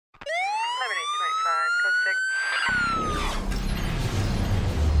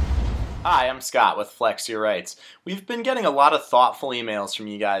Hi, I'm Scott with Flex Your Rights. We've been getting a lot of thoughtful emails from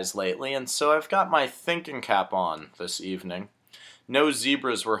you guys lately, and so I've got my thinking cap on this evening. No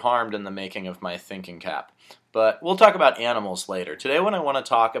zebras were harmed in the making of my thinking cap. But we'll talk about animals later. Today what I want to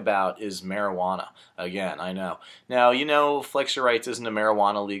talk about is marijuana. Again, I know. Now, you know, Flex Your Rights isn't a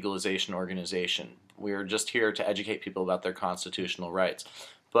marijuana legalization organization. We're just here to educate people about their constitutional rights.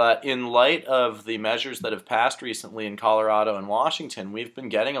 But in light of the measures that have passed recently in Colorado and Washington, we've been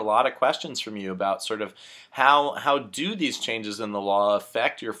getting a lot of questions from you about sort of how do these changes in the law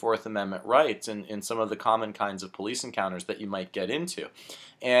affect your Fourth Amendment rights in some of the common kinds of police encounters that you might get into.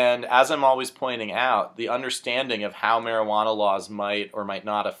 And as I'm always pointing out, the understanding of how marijuana laws might or might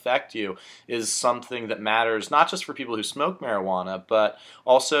not affect you is something that matters not just for people who smoke marijuana, but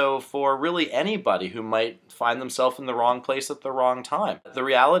also for really anybody who might find themselves in the wrong place at the wrong time. The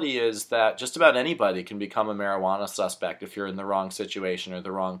reality is that just about anybody can become a marijuana suspect if you're in the wrong situation or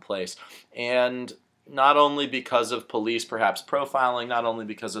the wrong place. And not only because of police perhaps profiling, not only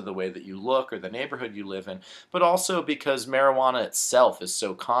because of the way that you look or the neighborhood you live in, but also because marijuana itself is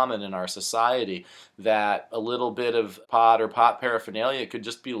so common in our society that a little bit of pot or pot paraphernalia could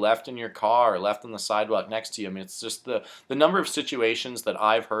just be left in your car or left on the sidewalk next to you. I mean, it's just the number of situations that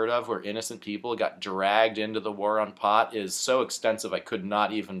I've heard of where innocent people got dragged into the war on pot is so extensive I could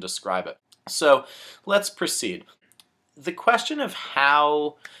not even describe it. So let's proceed. The question of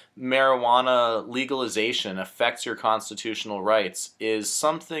how marijuana legalization affects your constitutional rights is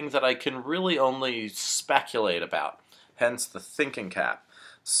something that I can really only speculate about, hence the thinking cap.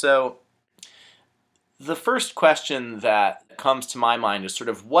 So the first question that comes to my mind is sort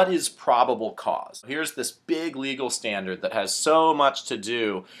of, what is probable cause? Here's this big legal standard that has so much to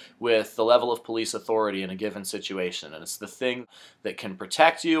do with the level of police authority in a given situation, and it's the thing that can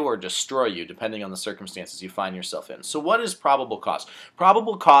protect you or destroy you depending on the circumstances you find yourself in. So what is probable cause?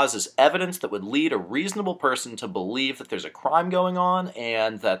 Probable cause is evidence that would lead a reasonable person to believe that there's a crime going on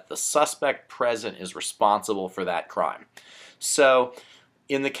and that the suspect present is responsible for that crime. So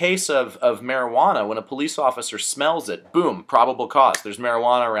in the case of marijuana, when a police officer smells it, boom, probable cause. There's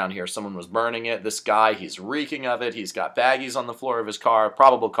marijuana around here. Someone was burning it. This guy, he's reeking of it. He's got baggies on the floor of his car.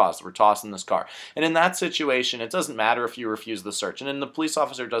 Probable cause. We're tossing this car. And in that situation, it doesn't matter if you refuse the search. And then the police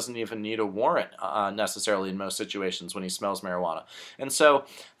officer doesn't even need a warrant necessarily in most situations when he smells marijuana. And so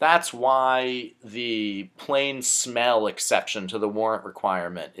that's why the plain smell exception to the warrant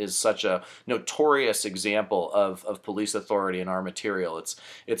requirement is such a notorious example of police authority in our material.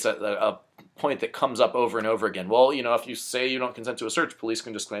 It's a point that comes up over and over again. Well, you know, if you say you don't consent to a search, police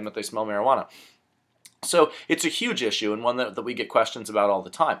can just claim that they smell marijuana. So it's a huge issue and one that we get questions about all the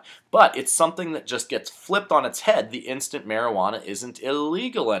time. But it's something that just gets flipped on its head the instant marijuana isn't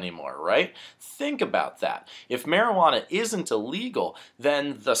illegal anymore, right? Think about that. If marijuana isn't illegal,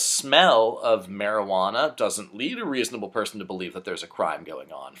 then the smell of marijuana doesn't lead a reasonable person to believe that there's a crime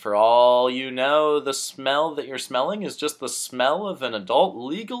going on. For all you know, the smell that you're smelling is just the smell of an adult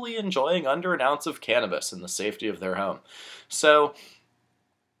legally enjoying under an ounce of cannabis in the safety of their home. So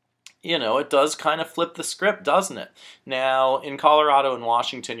you know, it does kind of flip the script, doesn't it? Now, in Colorado and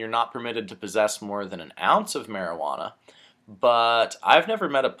Washington, you're not permitted to possess more than an ounce of marijuana, but I've never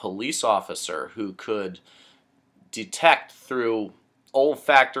met a police officer who could detect through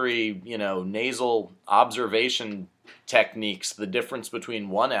olfactory, nasal observation techniques the difference between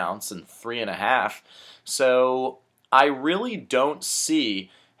 1 ounce and 3.5. So I really don't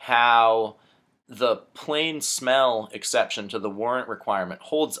see how the plain smell exception to the warrant requirement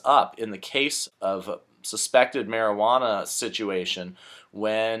holds up in the case of a suspected marijuana situation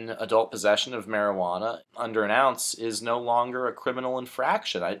when adult possession of marijuana under an ounce is no longer a criminal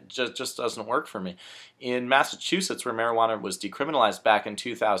infraction. It just doesn't work for me. In Massachusetts, where marijuana was decriminalized back in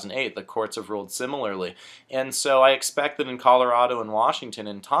 2008, the courts have ruled similarly. And so I expect that in Colorado and Washington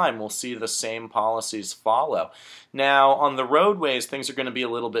in time we'll see the same policies follow. Now, on the roadways, things are going to be a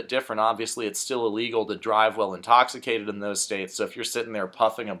little bit different. Obviously, it's still illegal to drive while intoxicated in those states, so if you're sitting there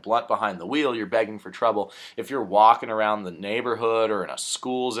puffing a blunt behind the wheel, you're begging for trouble. If you're walking around the neighborhood or in a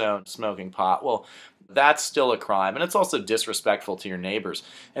school zone smoking pot, well, that's still a crime, and it's also disrespectful to your neighbors.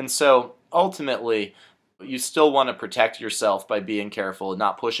 And so, ultimately, you still want to protect yourself by being careful and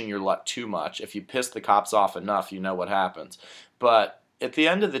not pushing your luck too much. If you piss the cops off enough, you know what happens. But at the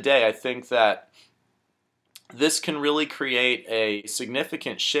end of the day, I think that This can really create a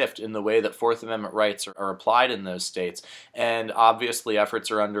significant shift in the way that Fourth Amendment rights are applied in those states. And obviously, efforts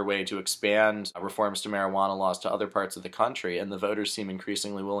are underway to expand reforms to marijuana laws to other parts of the country, and the voters seem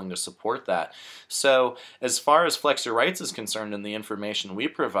increasingly willing to support that. So, as far as Flex Your Rights is concerned and the information we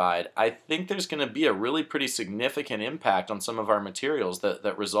provide, I think there's going to be a really pretty significant impact on some of our materials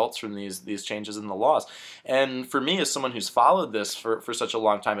that results from these changes in the laws. And for me, as someone who's followed this for such a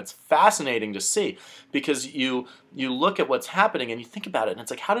long time, it's fascinating to see, because you look at what's happening and you think about it, and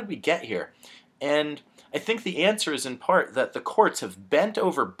it's like, how did we get here? And I think the answer is in part that the courts have bent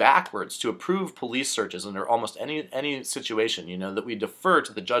over backwards to approve police searches under almost any situation, that we defer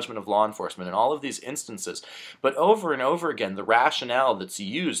to the judgment of law enforcement in all of these instances. But over and over again, the rationale that's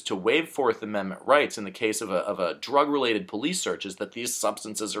used to waive Fourth Amendment rights in the case of a drug-related police search is that these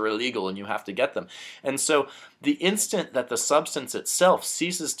substances are illegal and you have to get them. And so the instant that the substance itself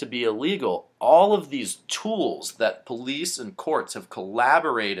ceases to be illegal, all of these tools that police and courts have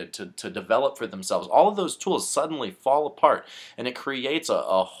collaborated to develop for themselves, all of those tools suddenly fall apart, and it creates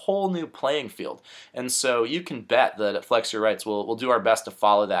a whole new playing field. And so you can bet that at Flex Your Rights we'll do our best to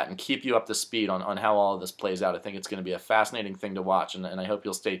follow that and keep you up to speed on how all of this plays out. I think it's going to be a fascinating thing to watch, and I hope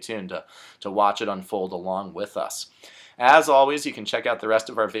you'll stay tuned to watch it unfold along with us. As always, you can check out the rest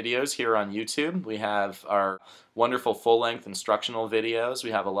of our videos here on YouTube. We have our wonderful full-length instructional videos.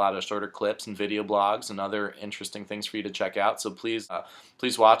 We have a lot of shorter clips and video blogs and other interesting things for you to check out. So please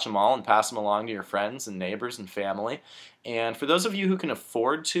watch them all and pass them along to your friends and neighbors and family. And for those of you who can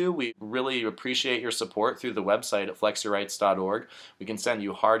afford to, we really appreciate your support through the website at flexyourrights.org. We can send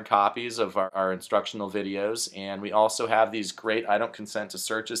you hard copies of our instructional videos, and we also have these great I Don't Consent to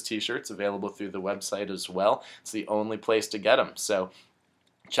Searches t-shirts available through the website as well. It's the only place to get them. So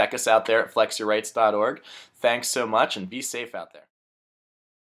check us out there at flexyourrights.org. Thanks so much, and be safe out there.